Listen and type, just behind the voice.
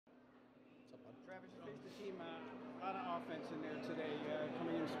Travis, you faced the team, a lot of offense in there today,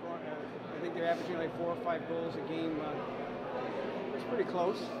 coming in scoring. I think they're averaging like 4 or 5 goals a game. It's pretty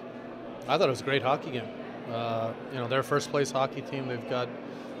close. I thought it was a great hockey game. They're a first place hockey team. They've got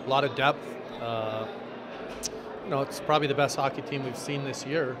a lot of depth. It's probably the best hockey team we've seen this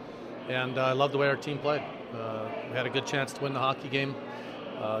year, and I love the way our team played. We had a good chance to win the hockey game,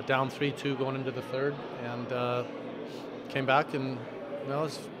 down 3-2 going into the third, and came back. And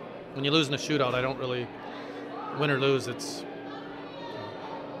when you lose in a shootout, I don't really win or lose.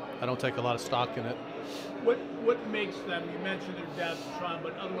 I don't take a lot of stock in it. What makes them? You mentioned their depth, Sean,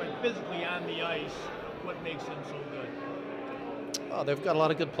 but otherwise physically on the ice, what makes them so good? Oh, they've got a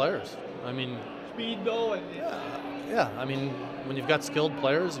lot of good players. I mean, speed though, and yeah. I mean, when you've got skilled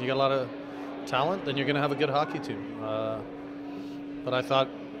players and you got a lot of talent, then you're going to have a good hockey team. But I thought,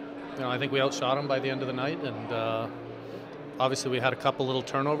 I think we outshot them by the end of the night, and obviously we had a couple little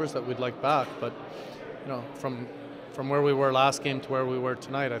turnovers that we'd like back. But from where we were last game to where we were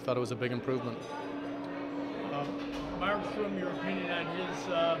tonight, I thought it was a big improvement. Markstrom, your opinion on his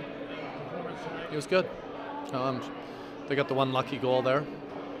performance tonight? He was good. They got the one lucky goal there,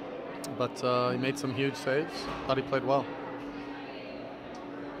 but he made some huge saves. Thought he played well.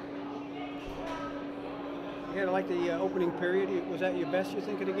 You had like the opening period. Was that your best, you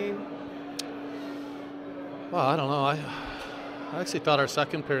think, of the game? Well, I don't know. I actually thought our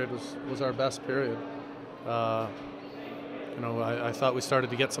second period was our best period. I thought we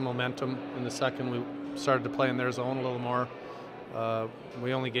started to get some momentum in the second. We started to play in their zone a little more.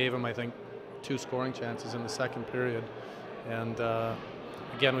 We only gave them, I think, 2 scoring chances in the second period. And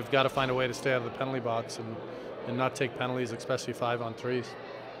again, we've got to find a way to stay out of the penalty box and not take penalties, especially 5-on-3s.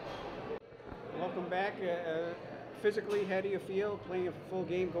 Welcome back. Physically, how do you feel playing a full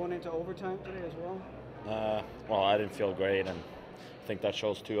game going into overtime today as well? Well, I didn't feel great, and I think that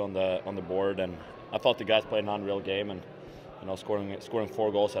shows too on the board. And I thought the guys played an unreal game, and scoring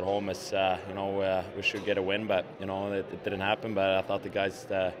 4 goals at home is we should get a win, but it didn't happen. But I thought the guys,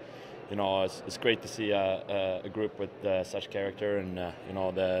 it's great to see a group with such character, and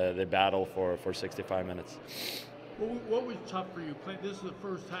the battle for 65 minutes. What was tough for you? This is the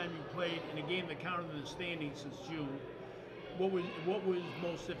first time you played in a game that counted in the standings since June. What was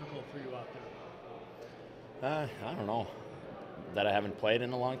most difficult for you out there? I don't know. That I haven't played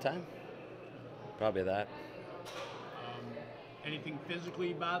in a long time. Probably that. Anything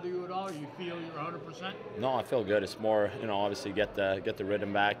physically bother you at all? Or you feel you're 100%? No, I feel good. It's more, obviously get the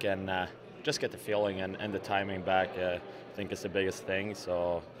rhythm back and just get the feeling and the timing back. I think it's the biggest thing.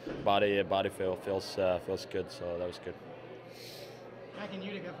 So body feels good. So that was good. Back in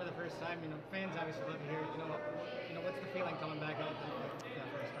Utica for the first time, fans obviously love to hear. What's the feeling coming back out that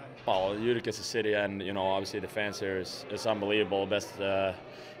first time? Well, Utica's a city, and obviously the fans here is unbelievable. Best,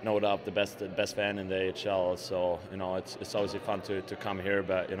 no doubt, the best fan in the AHL. So it's obviously fun to come here,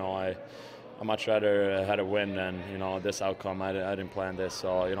 but I much rather had a win than this outcome. I didn't plan this,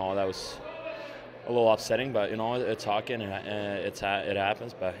 so that was a little upsetting. But it's hockey, and it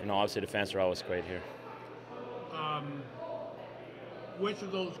happens. But obviously the fans are always great here. Which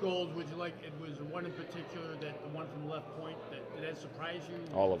of those goals would you like? It was one in particular, the one from left point, did that surprise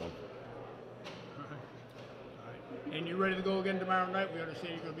you? All of them. All right. And you ready to go again tomorrow night? We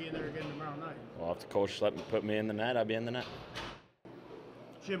understand you're going to be in there again tomorrow night. Well, if the coach put me in the net, I'll be in the net.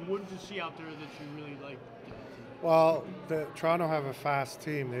 Jim, what did you see out there that you really liked? Well, Toronto have a fast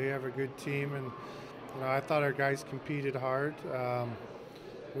team. They have a good team, and I thought our guys competed hard.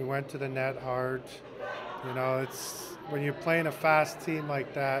 We went to the net hard. It's when you're playing a fast team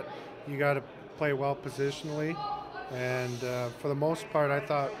like that, you got to play well positionally. And for the most part, I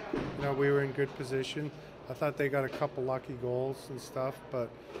thought we were in good position. I thought they got a couple lucky goals and stuff, but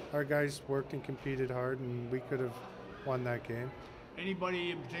our guys worked and competed hard, and we could have won that game.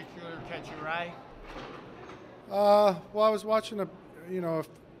 Anybody in particular catch your eye? Well, I was watching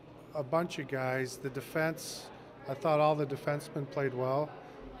a bunch of guys. The defense, I thought all the defensemen played well.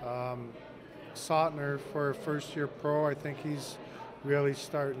 Sautner, for a first-year pro, I think he's really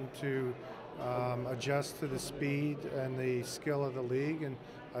starting to adjust to the speed and the skill of the league, and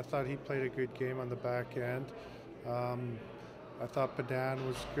I thought he played a good game on the back end. I thought Padan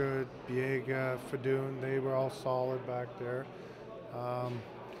was good, Biega, Fadoon, they were all solid back there.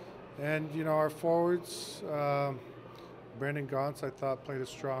 And our forwards, Brendan Gaunce, I thought played a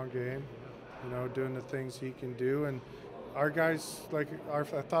strong game, doing the things he can do. And our guys, I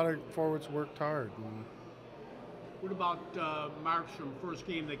thought our forwards worked hard. What about Markstrom, first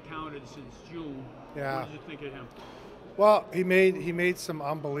game that counted since June? Yeah. What did you think of him? Well, he made some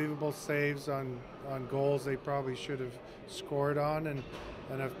unbelievable saves on goals they probably should have scored on, and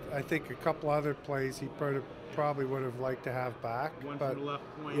and I think a couple other plays he probably would have liked to have back. One but from the left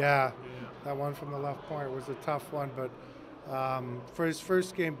point. Yeah, that one from the left point was a tough one. But for his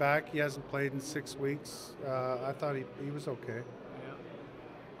first game back, he hasn't played in 6 weeks. I thought he was okay.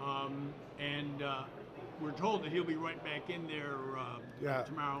 And we're told that he'll be right back in there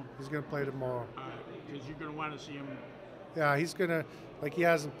tomorrow. He's going to play tomorrow. Because you're going to want to see him. Yeah, he's going to, like, he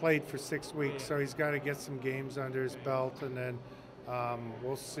hasn't played for 6 weeks, so he's got to get some games under his belt, and then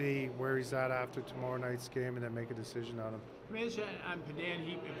we'll see where he's at after tomorrow night's game and then make a decision on him. I mean, on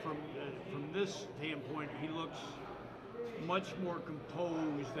Padan, from this standpoint, he looks much more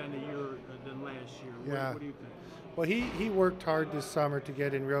composed than last year. Yeah. What do you think? Well, he worked hard this summer to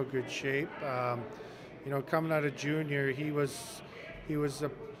get in real good shape. Coming out of junior, he was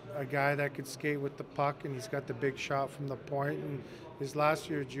a guy that could skate with the puck, and he's got the big shot from the point. And his last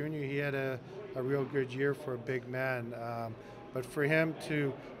year of junior, he had a real good year for a big man. But for him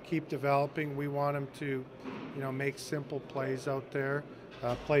to keep developing, we want him to, make simple plays out there,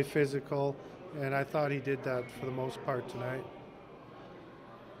 play physical, and I thought he did that for the most part tonight.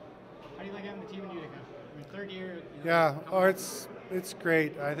 How do you like having the team in Utica? I mean, third year. Yeah, it's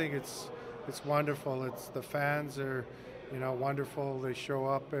great. I think it's wonderful. It's the fans are, wonderful. They show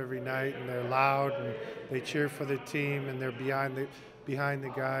up every night and they're loud and they cheer for the team and they're behind the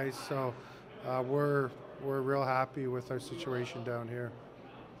guys. So we're real happy with our situation down here.